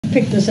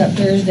pick this up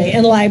Thursday.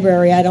 And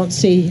library, I don't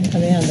see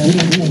Amanda. You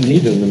don't need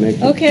them to make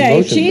the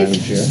motion, Chief?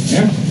 Madam Chair.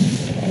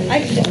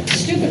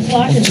 Stupid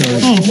clock is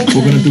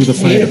We're going to do the 8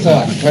 fire.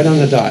 o'clock, right on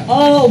the dot.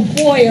 Oh,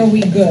 boy, are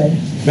we good.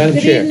 Madam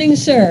Good Chair. evening,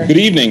 sir. Good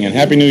evening and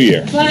Happy New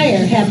Year.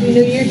 Fire, Happy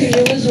New Year to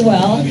you as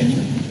well.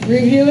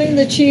 Reviewing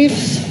the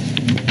chief's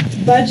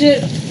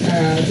budget.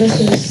 This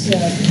is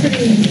a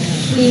pretty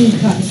clean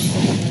cut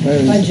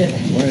budget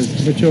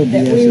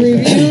that we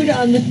reviewed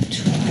on the,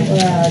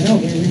 no,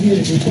 we reviewed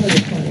it before the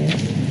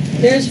 20th.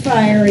 There's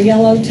fire, a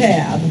yellow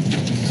tab.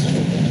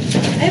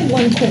 I have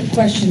one quick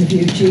question for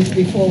you, Chief,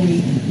 before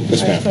we...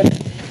 Yes, ma'am.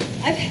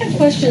 I've had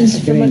questions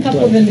from a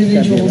couple of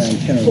individuals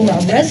who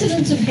are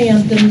residents of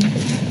Hampton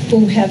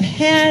who have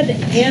had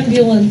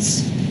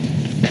ambulance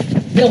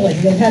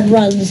billing. They've had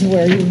runs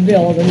where you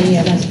billed an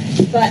EMS,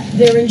 but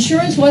their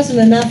insurance wasn't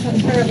enough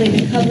apparently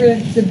to cover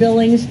the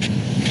billings.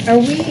 Are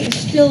we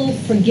still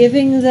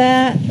forgiving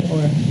that,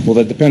 or? Well,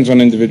 that depends on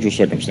individual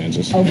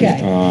circumstances. Okay.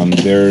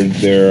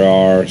 There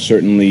are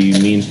certainly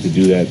means to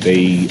do that.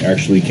 They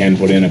actually can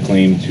put in a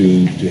claim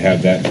to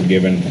have that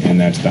forgiven, and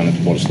that's done at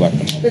the Board of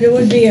Selectmen. But it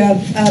would be a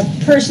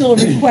personal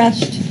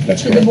request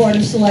That's to the correct. Board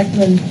of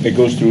Selectmen? It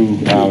goes through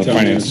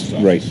finance,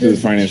 right, through the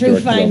finance director.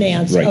 Through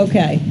finance, Right.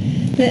 okay.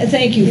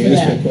 Thank you for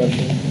that.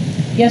 Question.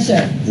 Yes,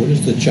 sir. What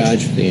is the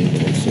charge for the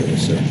ambulance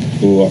service, sir?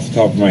 Ooh, off the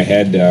top of my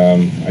head,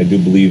 I do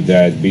believe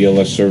that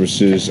BLS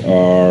services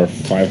are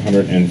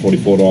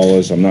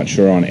 $544. I'm not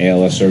sure on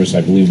ALS service.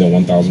 I believe they're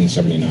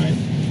 $1,079.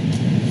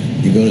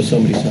 You go to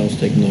somebody's house,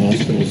 take them to the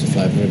hospital, it's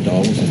 $500,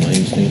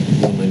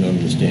 am I not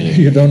understanding?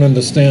 You don't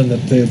understand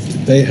that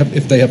they have,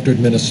 if they have to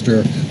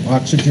administer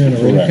oxygen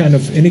or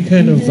Correct. any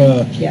kind of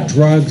Yeah.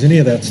 drugs, any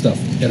of that stuff,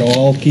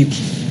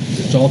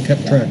 it's all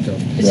kept track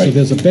of. So Right.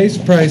 there's a base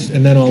price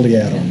and then all the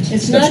add-ons.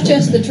 It's not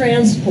just the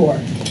transport,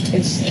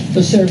 it's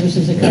the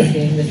services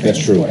accompanying the That's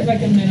true. transport.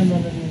 Like a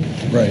minimum.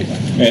 Right.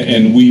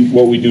 And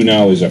what we do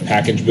now is a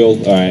package bill.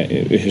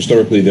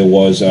 Historically, there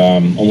was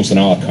almost an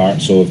a la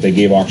carte. So if they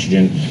gave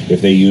oxygen,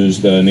 if they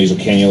used a nasal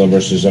cannula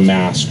versus a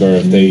mask, or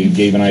if they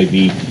gave an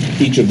IV,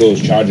 each of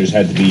those charges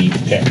had to be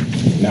picked.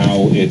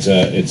 Now it's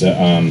a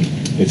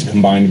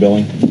combined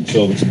billing.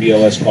 So if it's a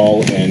BLS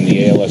call and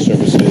the ALS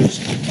services,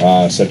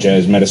 such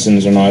as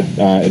medicines are not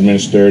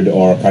administered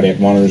or a cardiac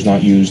monitor is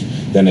not used,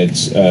 then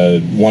it's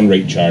one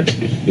rate charge.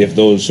 If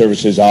those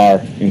services are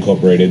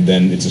incorporated,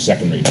 then it's a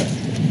second rate charge.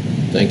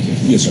 Thank you.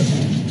 Yes, sir.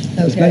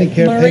 Okay.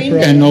 Maureen?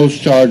 And those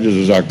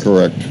charges are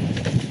correct.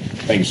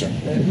 Thank you, sir.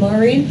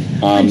 Maureen?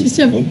 I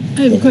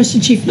have a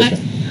question, Chief. Yes,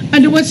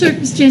 Under what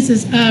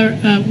circumstances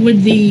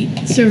would the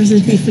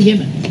services be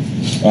forgiven?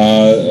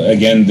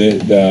 Again,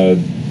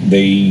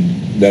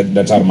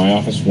 that's out of my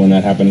office. When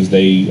that happens,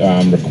 they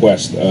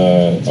request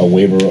a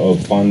waiver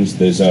of funds.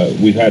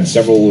 We've had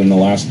several in the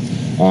last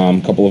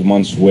couple of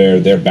months where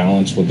their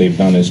balance, what they've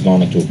done is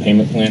gone into a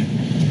payment plan,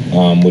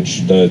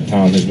 which the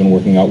town has been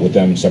working out with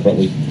them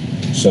separately.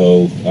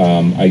 So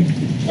I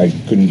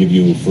couldn't give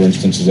you, for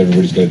instances,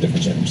 everybody's got a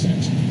different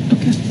circumstance.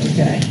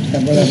 Okay.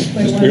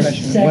 Wait 1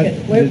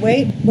 second.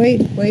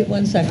 Wait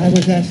 1 second. I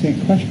was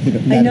asking a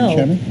question, I know. Madam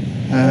Chairman.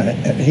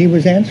 He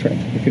was answering,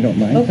 if you don't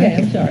mind. Okay, Thank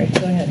I'm you. sorry.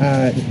 Go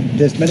ahead.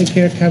 Does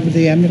Medicare cover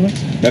the ambulance?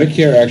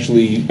 Medicare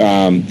actually,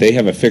 they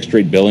have a fixed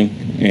rate billing,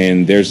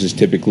 and theirs is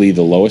typically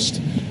the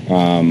lowest.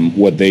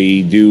 What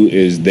they do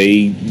is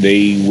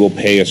they will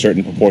pay a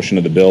certain proportion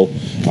of the bill.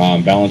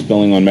 Balance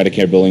billing on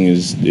Medicare billing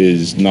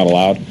is not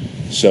allowed.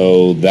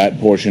 So that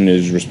portion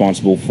is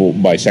responsible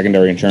by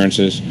secondary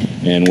insurances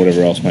and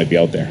whatever else might be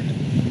out there.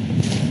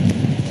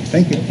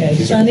 Thank you. Okay,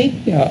 Sonny?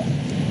 Yeah.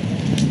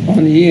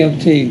 On the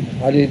EMT,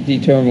 how do you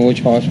determine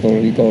which hospital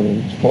you go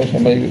to? Suppose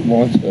somebody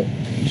wants to...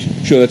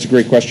 Sure, that's a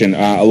great question.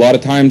 A lot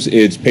of times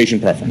it's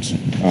patient preference.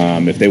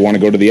 If they want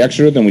to go to the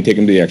Exeter, then we take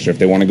them to the Exeter. If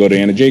they want to go to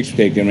Anna Jake's, we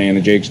take them to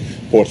Anna Jake's,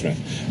 Portsmouth.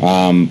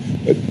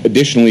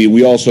 Additionally,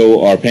 we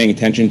also are paying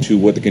attention to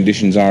what the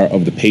conditions are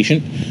of the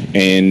patient,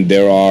 and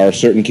there are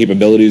certain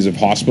capabilities of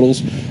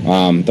hospitals.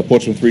 The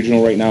Portsmouth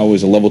Regional right now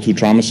is a level 2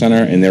 trauma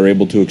center, and they're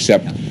able to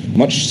accept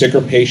much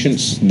sicker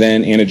patients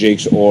than Anna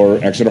Jake's or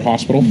Exeter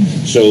Hospital.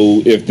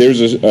 So if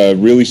there's a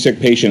really sick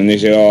patient and they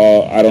say,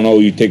 "Oh, I don't know,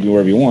 you take me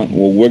wherever you want,"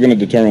 well, we're going to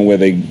determine where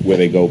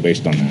they go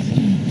based on that.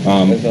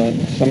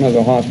 Some of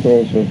the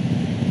hospitals are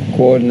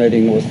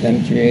coordinating with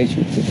MGH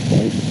at this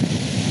point.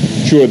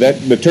 Sure,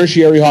 the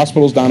tertiary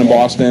hospitals down in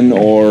Boston,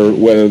 or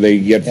whether they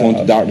get flown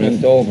to Dartmouth.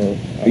 And Dover.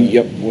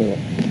 Yep.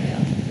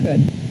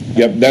 Good.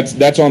 Yep,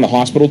 that's on the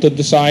hospital to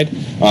decide.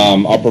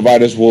 Our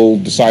providers will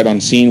decide on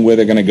scene where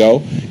they're going to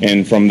go,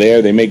 and from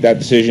there they make that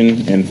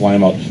decision and fly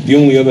them out. The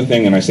only other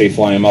thing, and I say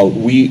fly them out,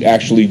 we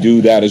actually do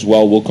that as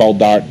well. We'll call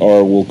DART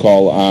or we'll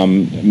call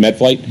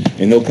MedFlight,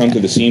 and they'll come to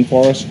the scene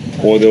for us,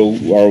 or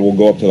we'll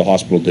go up to the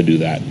hospital to do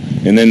that.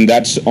 And then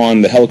that's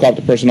on the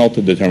helicopter personnel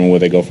to determine where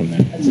they go from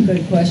there. That's a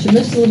good question.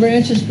 Mr.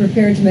 LaBranch is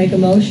prepared to make a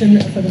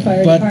motion for the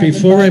fire But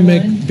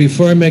department.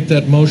 before I make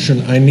that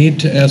motion, I need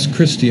to ask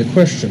Christie a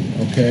question,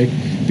 okay?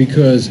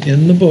 Because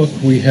in the book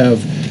we have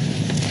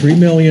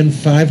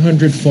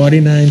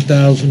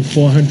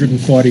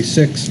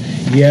 3,549,446,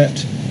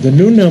 yet the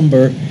new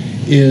number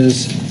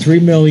is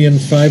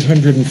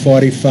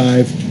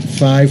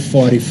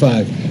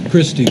 $3,545,545.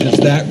 Christie, does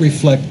that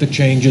reflect the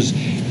changes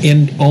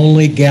in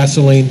only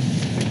gasoline?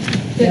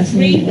 The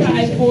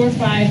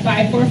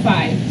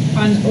 3,545,545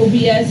 on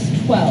OBS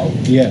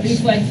 12 Yes.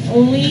 reflects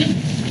only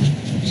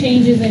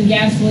changes in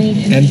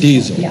gasoline And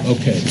diesel? Yeah.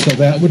 Okay, so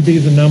that would be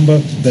the number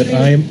that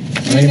I am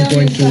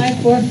going to...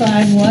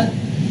 3,545 what?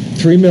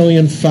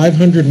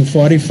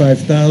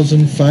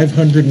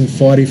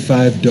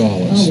 $3,545,545.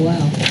 Oh,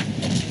 wow.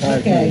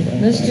 Okay,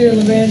 Mr.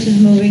 LaBranch is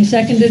moving,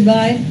 seconded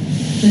by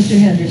Mr.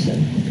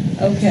 Henderson.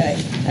 Okay,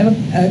 I have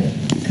a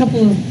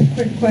couple of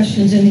quick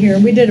questions in here.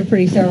 We did a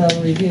pretty thorough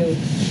review.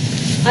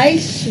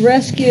 Ice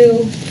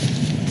rescue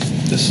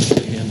This is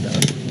the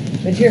handout.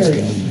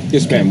 material.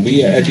 Yes, ma'am.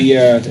 We at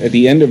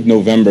the end of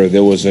November,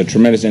 there was a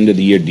tremendous end of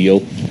the year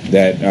deal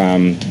that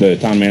the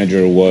town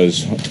manager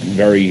was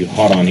very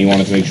hot on. He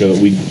wanted to make sure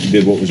that we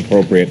did what was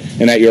appropriate,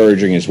 and that you're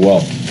urging as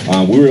well.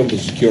 We were able to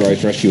secure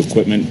ice rescue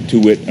equipment,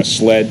 to it a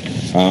sled,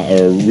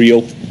 a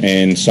reel,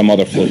 and some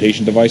other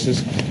flotation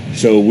devices.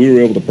 So we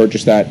were able to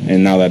purchase that,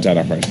 and now that's at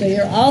our price. So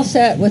you're all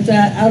set with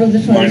that out of the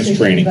Minus 2016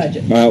 training.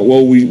 budget?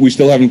 Well, we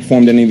still haven't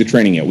performed any of the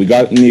training yet. We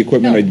got in the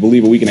equipment, No. I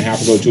believe, a week and a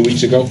half ago, 2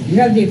 weeks ago. You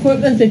have the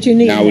equipment that you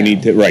need Now we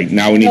need to, right,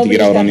 now we need to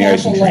get out on the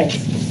ice and train.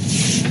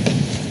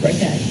 Right.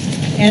 Okay.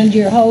 And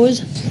your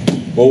hose?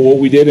 Well, what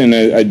we did, and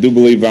I do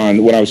believe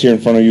when I was here in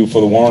front of you for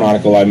the warrant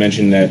article, I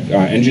mentioned that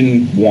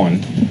engine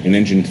 1 and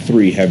engine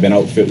 3 have been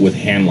outfit with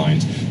hand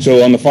lines.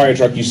 So on the fire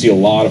truck, you see a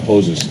lot of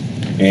hoses.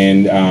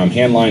 And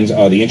hand lines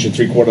are the 1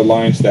 3/4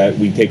 lines that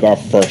we take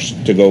off first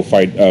to go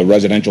fight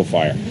residential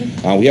fire.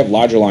 We have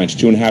larger lines,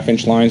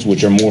 2.5-inch lines,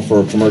 which are more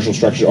for commercial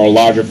structure, or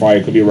larger fire.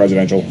 It could be a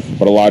residential,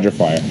 but a larger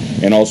fire.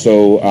 And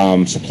also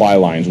supply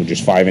lines, which is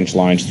 5-inch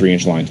lines,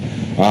 3-inch lines.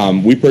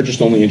 We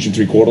purchased only 1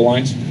 3/4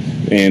 lines,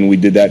 and we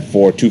did that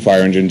for 2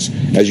 fire engines.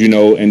 As you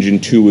know, engine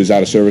 2 is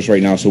out of service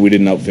right now, so we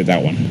didn't outfit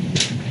that one.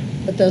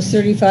 But those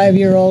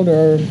 35-year-old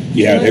or...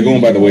 Yeah, they're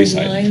going by the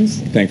wayside, lines,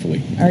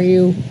 thankfully. are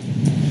you...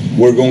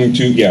 We're going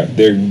to,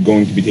 they're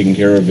going to be taken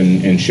care of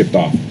and shipped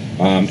off.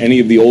 Any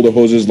of the older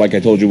hoses, like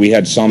I told you, we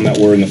had some that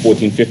were in the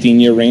 14,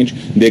 15-year range.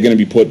 They're going to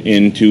be put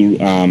into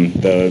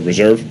the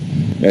reserve,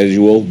 as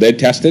you will. They're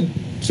tested,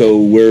 so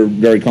we're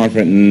very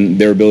confident in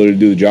their ability to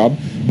do the job.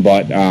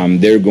 But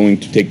they're going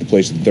to take the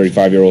place of the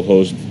 35-year-old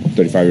hose.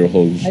 35-year-old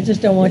hose. I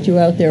just don't want you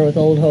out there with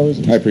old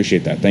hoses. I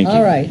appreciate that. Thank you.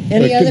 All right.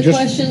 Any other Just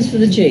questions for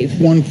the chief?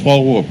 One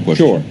follow-up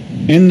question. Sure.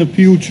 In the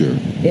future,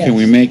 Yes. can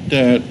we make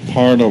that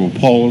part of a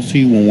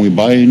policy when we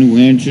buy a new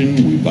engine,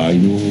 we buy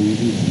new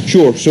hoses?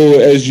 Sure. So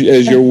as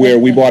you're aware,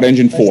 we bought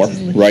engine 4,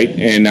 right?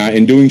 And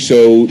in doing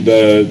so,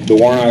 the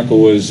warrant article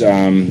was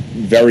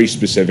very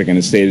specific, and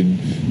it stated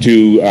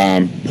to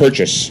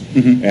purchase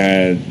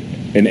an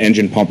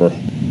engine pumper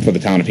for the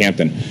town of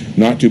Hampton,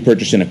 not to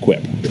purchase and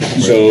equip.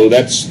 So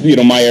that's,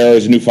 my error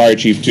as a new fire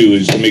chief too,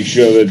 is to make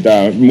sure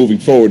that moving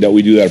forward that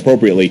we do that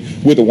appropriately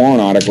with the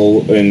warrant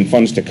article and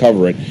funds to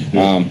cover it.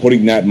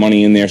 Putting that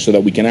money in there so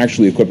that we can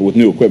actually equip it with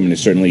new equipment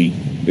is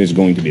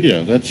going to be there.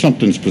 Yeah, that's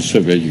something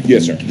specific. You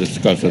Yes, can sir.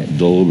 discuss at the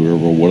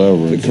deliberative or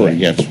whatever. Correct.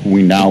 Yes,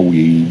 we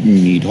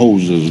need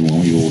hoses when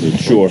we order.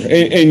 Sure,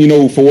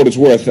 and for what it's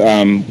worth,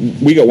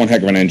 we got one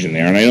heck of an engine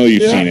there, and I know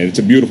you've seen it. It's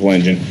a beautiful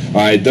engine.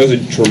 It does a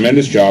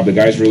tremendous job. The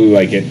guys really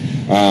like it.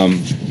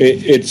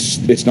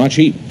 It's not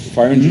cheap.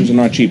 Fire engines are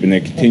not cheap, and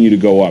they continue to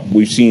go up.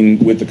 We've seen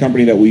with the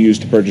company that we use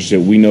to purchase it,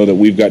 we know that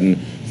we've gotten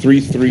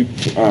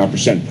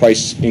 3%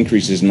 price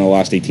increases in the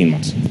last 18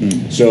 months.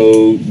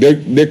 So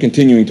they're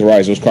continuing to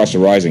rise. Those costs are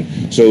rising.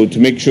 So to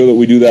make sure that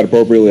we do that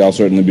appropriately, I'll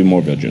certainly be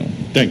more vigilant.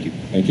 Thank you.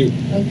 Thank you.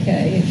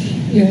 Okay.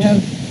 You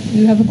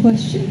have a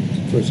question?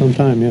 For some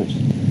time, yes.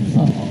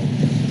 Oh.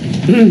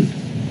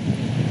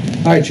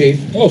 Hi, Chief.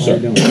 Hello, sir.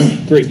 How you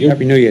doing? Great. You?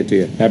 Happy New Year to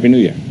you. Happy New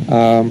Year.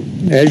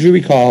 As you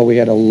recall, we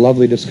had a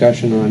lovely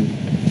discussion on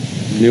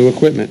new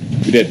equipment,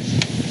 We did.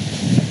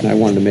 and I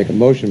wanted to make a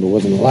motion, but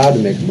wasn't allowed to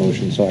make a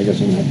motion, so I guess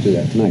I'm gonna have to do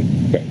that tonight.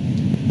 Okay.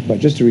 But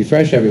just to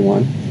refresh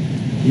everyone,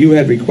 you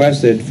had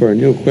requested for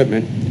new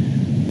equipment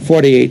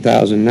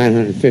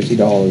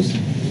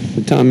 $48,950.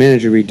 The town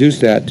manager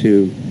reduced that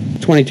to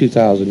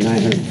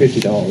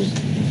 $22,950.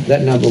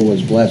 That number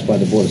was blessed by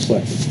the Board of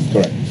Selectmen.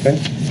 Correct. Okay?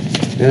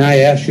 And I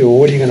asked you, well,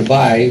 what are you gonna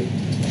buy,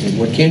 and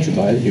what can't you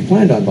buy that you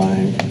planned on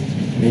buying,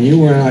 and you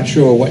were not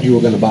sure what you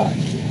were gonna buy.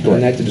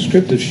 And that the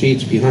descriptive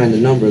sheets behind the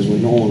numbers were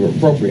no longer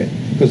appropriate,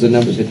 because the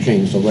numbers had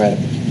changed so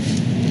radically.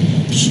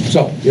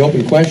 So, the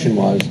open question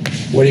was,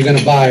 what are you gonna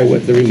buy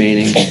with the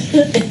remaining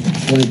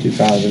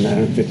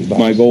 $22,950?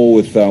 My goal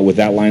with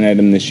that line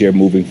item this year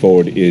moving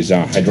forward is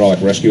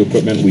hydraulic rescue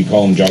equipment. We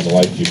call them Jaws of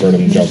Life. You've heard of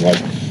them, Jaws of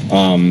Life.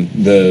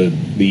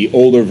 The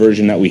older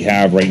version that we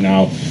have right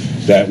now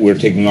that we're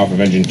taking off of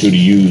engine 2 to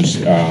use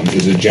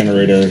is a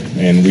generator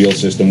and reel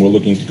system. We're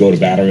looking to go to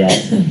battery op.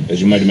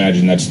 As you might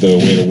imagine, that's the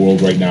way of the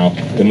world right now.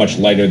 They're much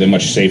lighter, they're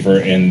much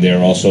safer, and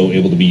they're also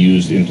able to be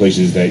used in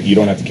places that you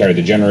don't have to carry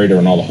the generator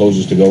and all the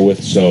hoses to go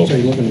with. So you're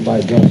looking to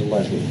buy Jaws of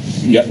Life?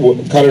 yeah,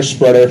 cutter,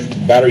 spreader,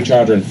 battery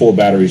charger, and 4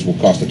 batteries will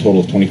cost a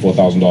total of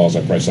 $24,000.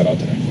 I priced that out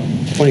today.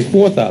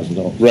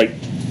 $24,000. Right.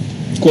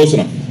 Close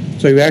enough.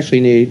 So you actually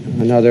need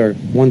another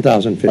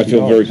 $1,050. I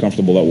feel very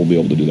comfortable that we'll be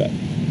able to do that.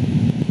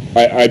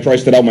 I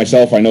priced it out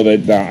myself. I know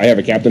that I have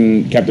a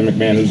Captain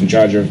McMahon, who's in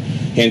charge of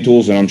hand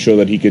tools, and I'm sure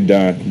that he could do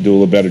a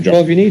little better job.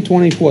 Well, if you need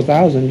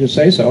 24,000, just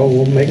say so.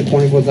 We'll make it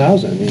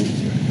 24,000. I mean,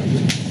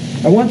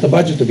 I want the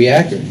budget to be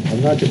accurate.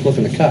 I'm not just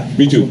looking to cut.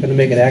 Me too. I'm looking to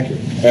make it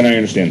accurate. And I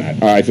understand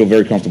that. I feel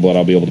very comfortable that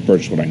I'll be able to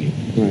purchase what I need.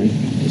 All right.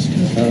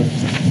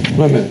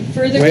 Wait a minute.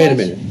 Further Wait a questions?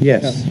 minute.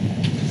 Yes.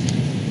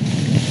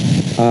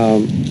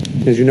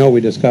 As you know, we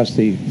discussed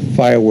the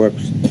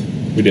fireworks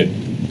We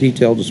did.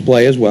 detail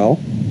display as well.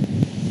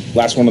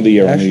 Last one of the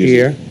year. Last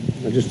year,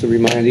 just to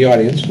remind the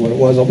audience what it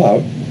was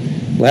about.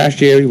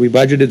 Last year, we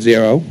budgeted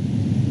 0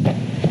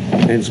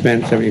 and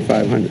spent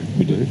 7,500.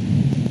 We did.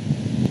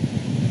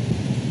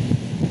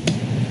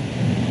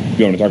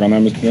 You want to talk on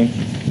that, Mr.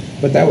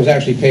 Jones? But that was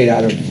actually paid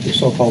out of the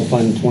so-called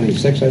Fund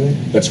 26, I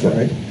think. That's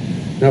correct.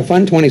 Now,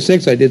 Fund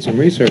 26, I did some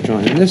research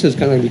on, and this is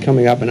going to be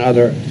coming up in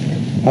other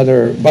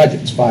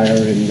budgets, fire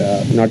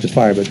and, not just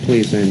fire, but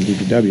police and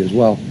DPW as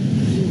well.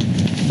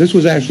 This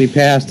was actually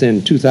passed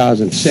in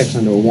 2006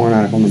 under warrant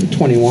article number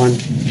 21,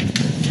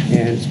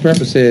 and its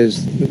purpose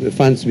is the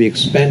funds to be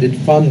expended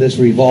from this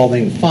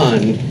revolving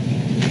fund,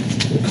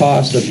 the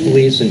cost of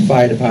police and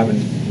fire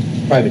department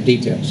private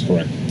details.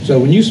 Correct. So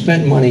when you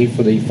spent money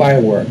for the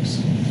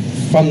fireworks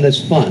from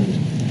this fund,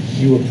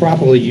 you were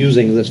properly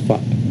using this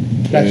fund.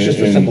 That's just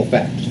a simple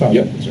fact, as far as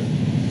I'm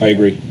concerned. I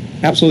agree.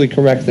 Absolutely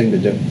correct thing to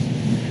do.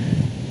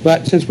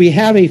 But since we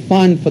have a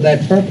fund for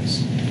that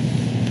purpose,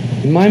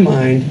 in my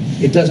mind,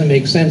 it doesn't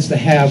make sense to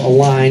have a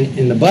line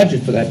in the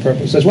budget for that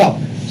purpose as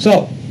well.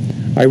 So,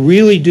 I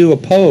really do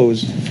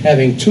oppose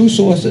having two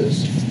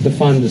sources to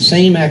fund the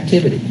same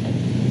activity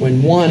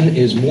when one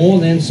is more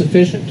than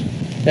sufficient,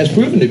 has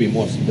proven to be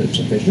more than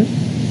sufficient,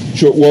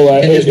 Sure. Well,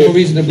 and there's no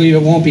reason to believe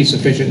it won't be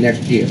sufficient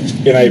next year.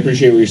 and I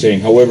appreciate what you're saying.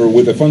 However,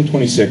 with the Fund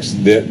 26,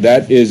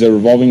 that is a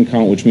revolving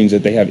account, which means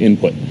that they have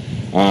input.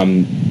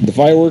 The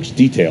fireworks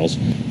details,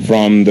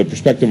 from the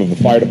perspective of the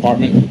fire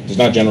department, does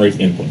not generate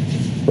input,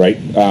 right?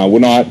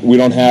 We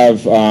don't have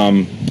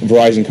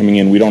Verizon coming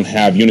in. We don't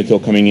have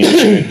Unitil coming in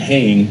and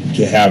paying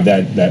to have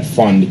that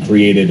fund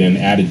created and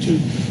added to.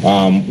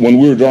 When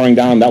we were drawing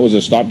down, that was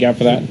a stopgap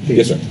for that.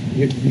 Yes, sir.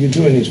 You're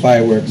doing these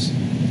fireworks,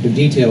 the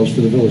details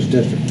for the village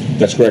district.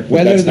 That's correct. But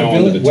Whether that's now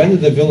under the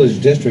town. the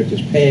village district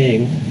is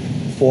paying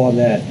for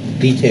that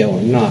detail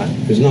or not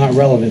is not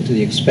relevant to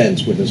the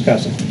expense we're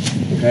discussing,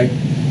 okay?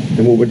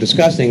 And what we're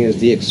discussing is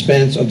the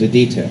expense of the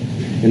detail.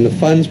 In the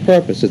fund's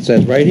purpose, it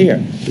says right here,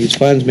 these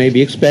funds may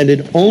be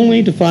expended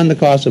only to fund the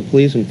cost of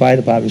police and fire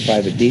department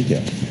private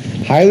detail.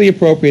 Highly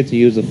appropriate to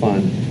use the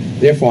fund,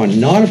 therefore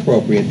not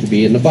appropriate to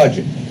be in the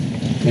budget,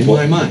 in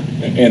my mind.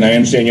 And I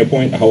understand your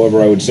point.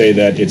 However, I would say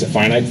that it's a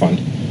finite fund,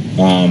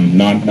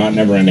 not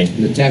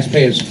never-ending. The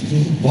taxpayers'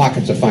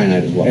 pockets are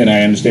finite as well. And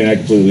I understand that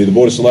completely. The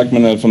Board of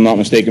Selectmen, if I'm not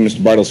mistaken,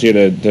 Mr. Bridle's here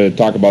to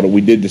talk about it. We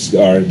did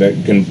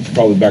that can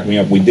probably back me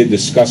up. We did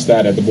discuss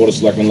that at the Board of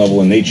Selectmen level,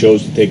 and they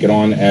chose to take it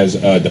on as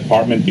a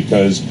department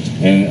because,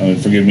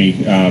 and forgive me,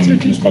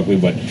 Ms. Buckley,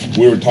 but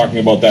we were talking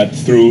about that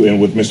through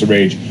and with Mr.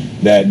 Rage,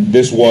 that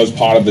this was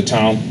part of the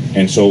town,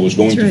 and so it was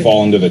going to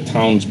fall into the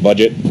town's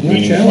budget, I'm not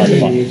meaning the fire challenging the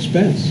department.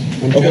 expense.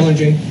 I'm Okay.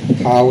 challenging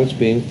how it's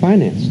being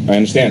financed. I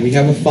understand. We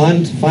have a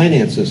fund to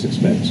finance this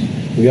expense.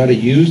 We ought to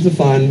use the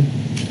fund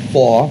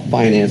for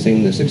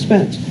financing this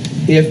expense.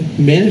 If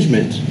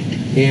management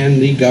and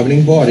the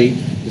governing body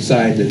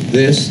decide that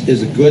this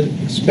is a good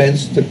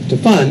expense to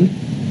fund,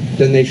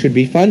 then they should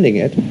be funding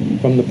it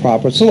from the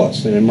proper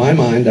source. And in my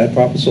mind, that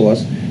proper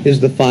source is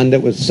the fund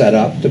that was set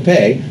up to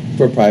pay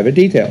for private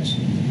details,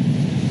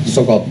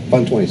 so-called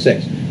Fund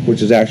 26,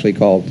 which is actually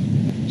called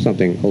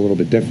something a little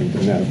bit different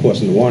than that, of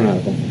course, in the warrant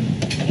article.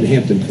 The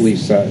Hampton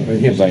Police,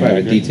 Hampton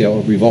Private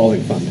Detail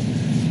Revolving Fund,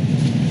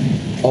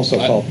 also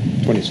called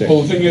 26.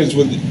 Well, the thing is,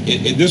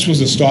 this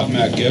was a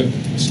stopgap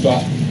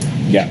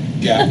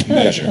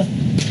measure,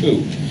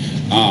 too.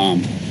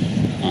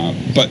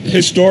 But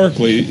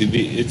historically,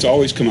 it's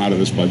always come out of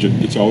this budget.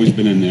 It's always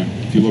been in there.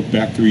 If you look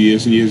back through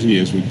years and years and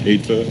years, we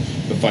paid for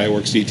the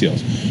fireworks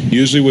details.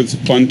 Usually with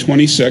Fund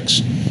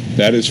 26,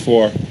 that is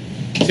for,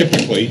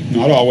 typically,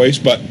 not always,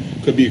 but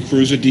could be a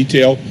cruiser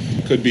detail,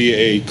 could be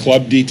a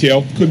club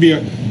detail, could be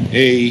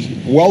a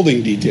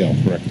welding detail.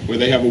 Correct. Where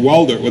they have a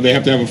welder, where they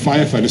have to have a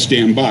firefighter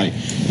stand by.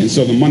 And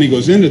so the money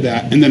goes into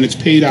that, and then it's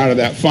paid out of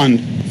that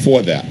fund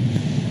for that.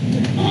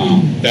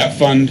 That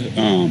fund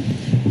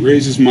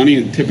raises money,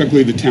 and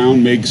typically the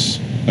town makes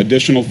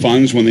additional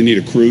funds when they need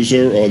a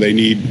cruiser or they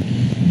need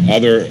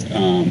other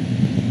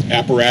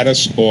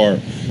apparatus or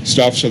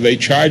stuff, so they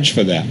charge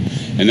for that.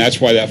 And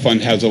that's why that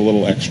fund has a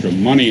little extra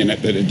money in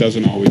it that it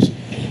doesn't always.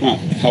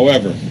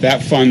 However,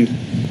 that fund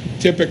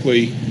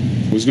typically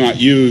was not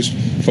used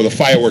for the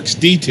fireworks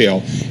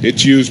detail.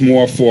 It's used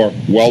more for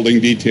welding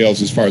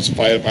details as far as the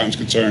fire department's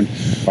concerned.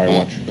 Fire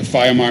watch. The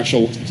fire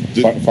marshal.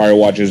 Fire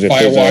watches.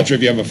 Fire watcher,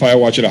 if you have a fire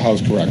watch at a house,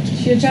 correct.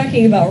 You're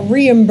talking about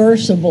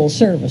reimbursable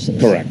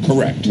services. Correct.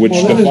 Correct. Which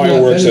Well, the that is not-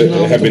 fireworks that is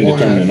not have what been the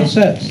warrant determined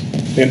article on. says.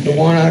 And the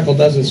warrant article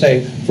doesn't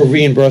say for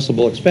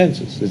reimbursable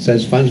expenses. It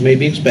says funds may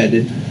be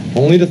expended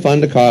only to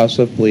fund the costs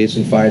of police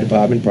and fire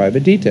department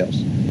private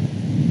details.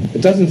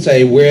 It doesn't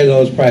say where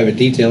those private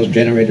details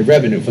generated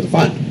revenue for the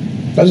fund.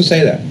 It doesn't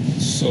say that.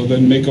 So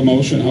then make a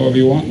motion however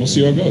you want, we'll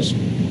see how it goes.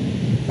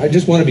 I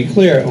just want to be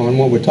clear on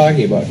what we're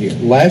talking about here.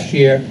 Last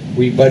year,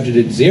 we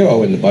budgeted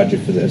zero in the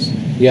budget for this,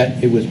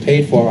 yet it was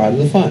paid for out of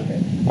the fund.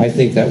 I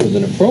think that was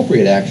an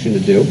appropriate action to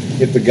do.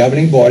 If the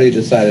governing body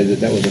decided that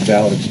that was a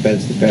valid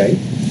expense to pay,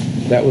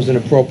 that was an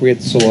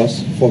appropriate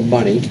source for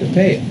money to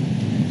pay it.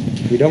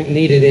 We don't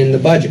need it in the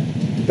budget.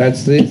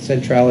 That's the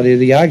centrality of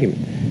the argument.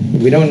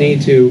 We don't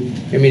need to,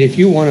 I mean, if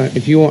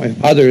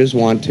others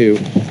want to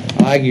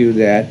argue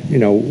that, you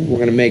know, we're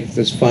going to make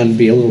this fund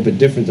be a little bit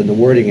different than the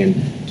wording in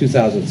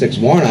 2006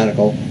 warrant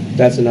article,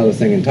 that's another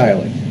thing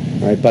entirely.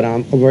 All right, but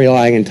I'm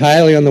relying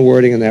entirely on the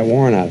wording in that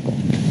warrant article.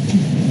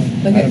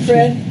 Okay,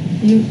 Fred,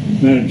 you.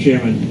 Madam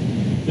Chairman,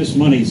 this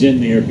money's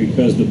in there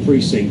because the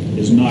precinct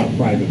is not a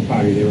private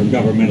party, they're a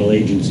governmental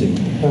agency.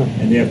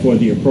 And therefore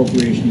the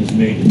appropriation is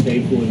made to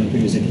pay for them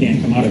because it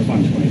can't come out of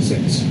Fund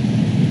 26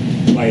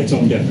 by its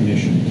own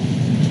definition.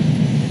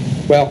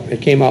 Well,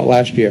 it came out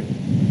last year.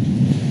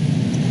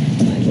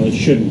 Well, it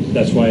shouldn't,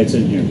 that's why it's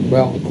in here.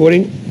 Well,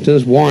 according to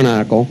this warrant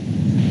article,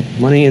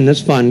 money in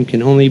this fund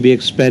can only be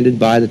expended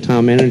by the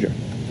town manager.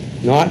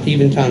 Not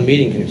even town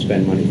meeting can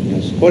expend money from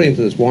this, according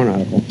to this warrant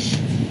article.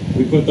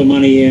 We put the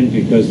money in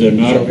because they're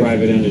not a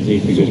private entity,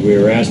 because we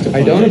were asked to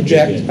fund I don't it.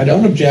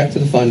 object to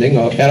the funding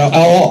at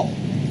all.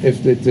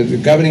 If the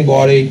governing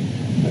body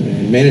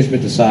and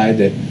management decide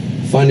that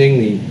funding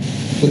the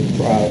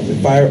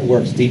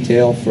fireworks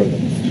detail for the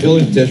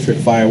village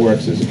district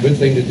fireworks is a good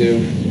thing to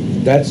do,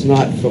 that's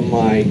not from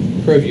my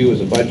purview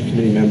as a budget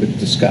committee member to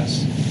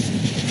discuss.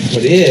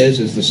 What it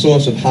is the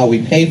source of how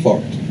we pay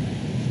for it.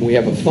 We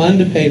have a fund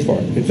to pay for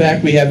it. In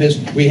fact, we have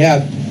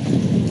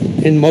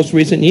in the most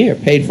recent year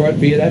paid for it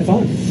via that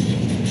fund.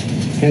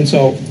 And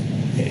so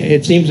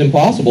it seems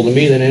impossible to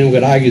me that anyone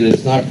would argue that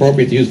it's not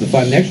appropriate to use the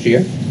fund next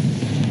year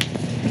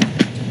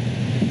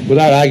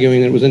without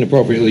arguing that it was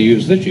inappropriately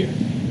used this year.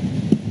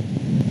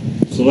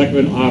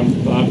 Selectmen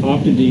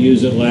opted to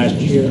use it last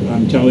year.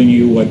 I'm telling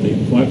you what the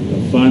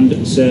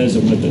fund says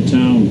and what the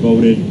town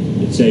voted.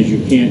 It says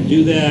you can't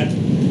do that.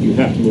 You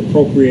have to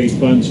appropriate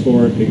funds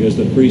for it because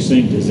the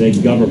precinct is a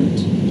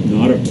government,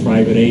 not a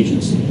private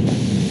agency.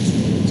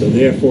 So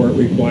therefore, it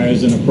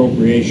requires an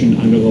appropriation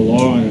under the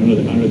law and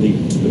under the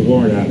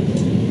warrant article.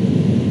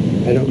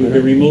 You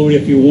can remove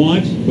it if you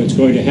want. What's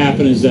going to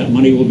happen is that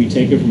money will be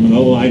taken from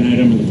another line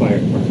item in the fire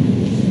department.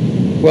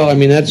 Well, I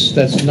mean,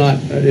 that's not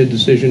a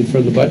decision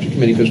for the budget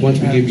committee, because once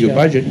we give you a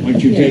budget,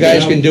 you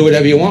guys can do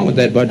whatever you want with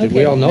that budget.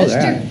 We all know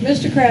that.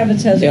 Mr.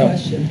 Kravitz has a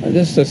question.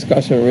 This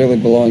discussion really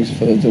belongs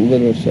for the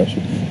deliberative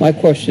session. My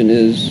question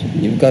is,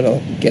 you've got a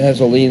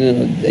gasoline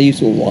and a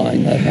diesel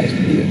line that has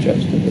to be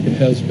adjusted. It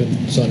has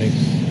been, Sonny.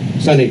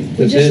 Sonny,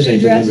 this is a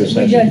deliberative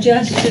session. We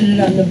adjusted it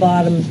on the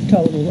bottom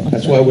total.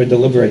 That's why we're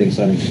deliberating,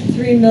 Sonny.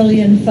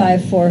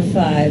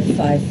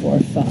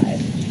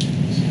 3,545,545.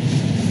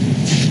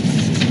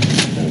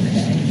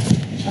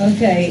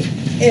 Okay.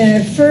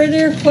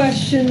 Further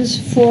questions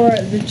for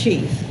the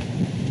chief?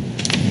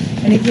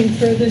 Anything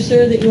further,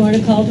 sir, that you want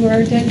to call to our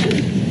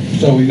attention?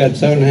 So we've got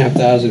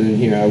 $7,500 in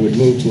here. I would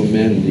move to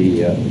amend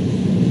the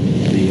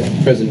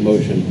present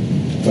motion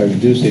by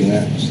reducing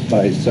that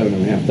by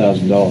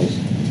 $7,500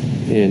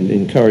 and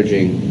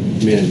encouraging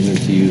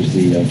management to use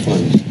the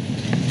funds,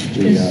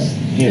 the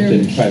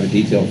Hampton Private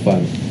Detail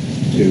Fund,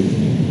 to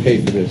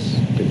pay for this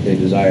if they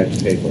desire to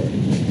pay for it.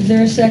 Is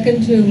there a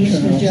second to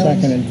Mr.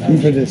 Jones?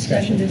 Seconded. For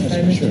discussion. Seconded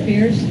by Mr.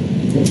 Pierce.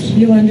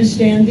 You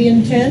understand the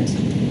intent?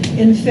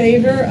 In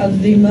favor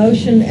of the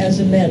motion as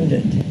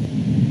amended?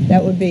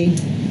 That would be?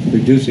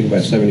 Reducing by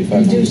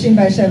 $7,500. Reducing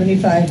by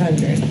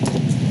 $7,500.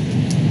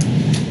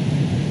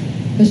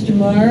 Mr.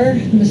 Marr,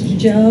 Mr.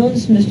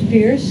 Jones, Mr.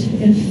 Pierce,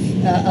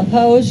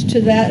 opposed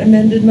to that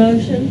amended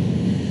motion?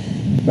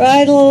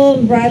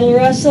 Bridle,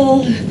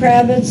 Russell,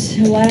 Kravitz,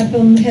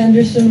 Lapham,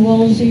 Henderson,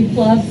 Woolsey,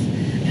 Pluff,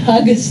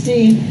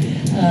 Augustine,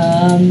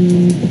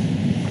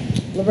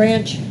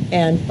 LaBranch,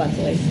 and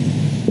Buckley.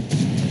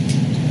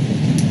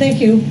 Thank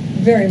you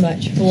very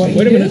much for what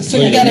you do. So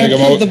you gotta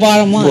approve the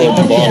bottom line. The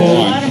bottom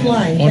line. Bottom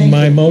line. On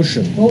my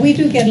motion. Well, we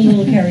do get a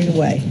little carried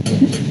away.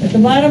 At the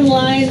bottom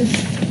line,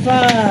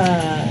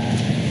 5.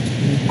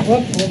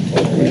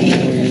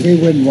 We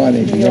wouldn't want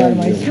it.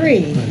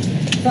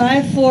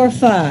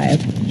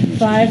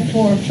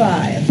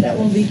 545. That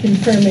will be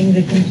confirming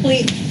the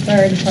complete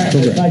fire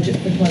department budget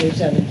for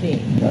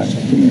 2017.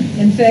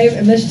 In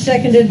favor,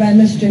 seconded by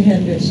Mr.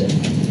 Henderson.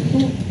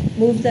 Who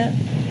moved that?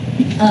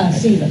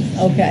 Stephen,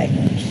 okay.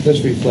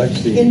 This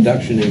reflects the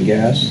reduction in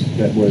gas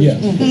that was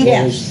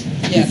proposed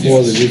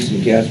before the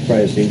recent gas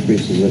price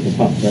increases at the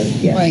pump, right?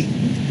 Yes. Right.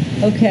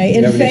 Okay,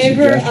 in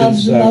favor of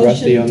the motion.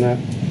 Rusty, on that?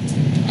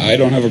 I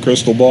don't have a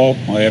crystal ball.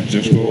 I have to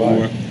just go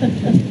over.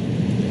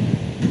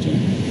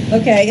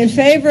 Okay, in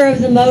favor of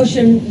the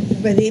motion,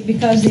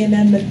 because the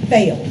amendment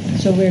failed.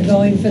 So we're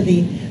going for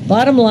the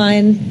Bottom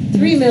line,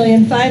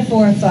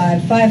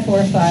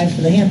 $3,545,545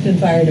 for the Hampton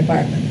Fire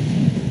Department.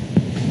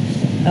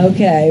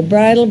 Okay,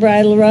 Bridle,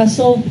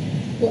 Russell,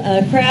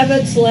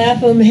 Kravitz,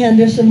 Lapham,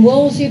 Henderson,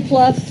 Woolsey,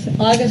 Pluff,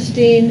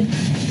 Augustine,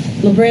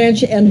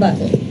 LaBranch, and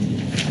Buckley.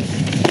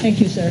 Thank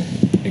you, sir.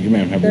 Thank you,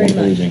 ma'am. Have a Very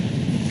wonderful much. evening.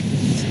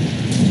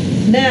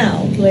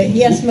 Now,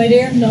 yes, my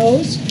dear?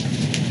 Nose?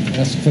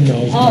 Ask for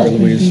no's, Oh. Mary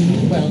Louise.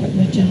 Well,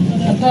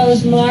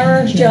 opposed,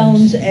 Mara,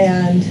 Jones,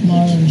 and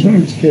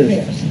Jones, Pierce.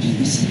 Pierce.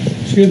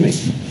 Excuse me,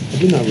 I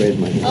did not raise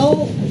my hand.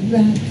 Oh,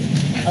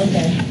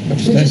 okay. We're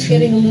just Abstention.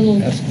 getting a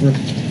little, Ask for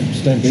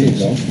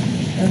abstentions.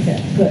 okay,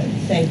 good,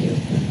 thank you.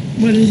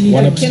 What is he?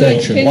 One doing?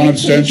 abstention. One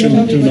abstention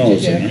and 2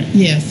 no's, right?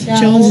 Yes, Now,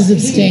 Jones is he-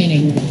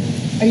 abstaining.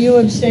 Are you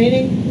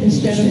abstaining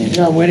instead of?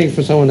 No, I'm waiting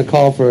for someone to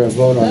call for a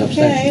vote on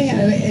abstention.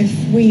 Okay, if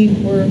we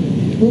were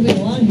moving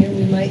along here,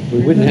 we might. We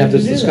wouldn't have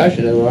this do that.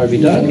 discussion, it would already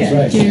be done.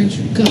 Okay. Dear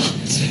God.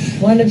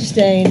 One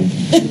abstain,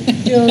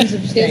 Jones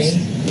abstained.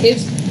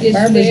 Is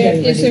Barbara's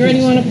getting is there ready.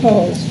 anyone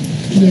opposed?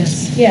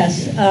 Yes.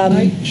 Yes,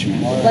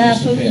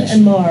 Lapham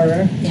and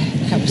Mara,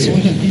 And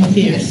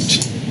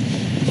Pierce.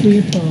 3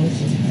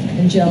 opposed.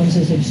 and Jones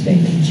is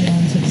abstaining. And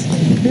Jones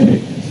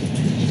abstaining.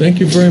 Thank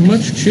you very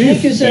much, Chief.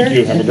 Thank you, sir. Thank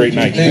you. Have a great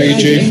night.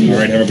 Thank you, Chief. All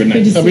right, have a good night.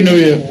 Good to see Happy New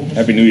Year.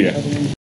 Happy New Year.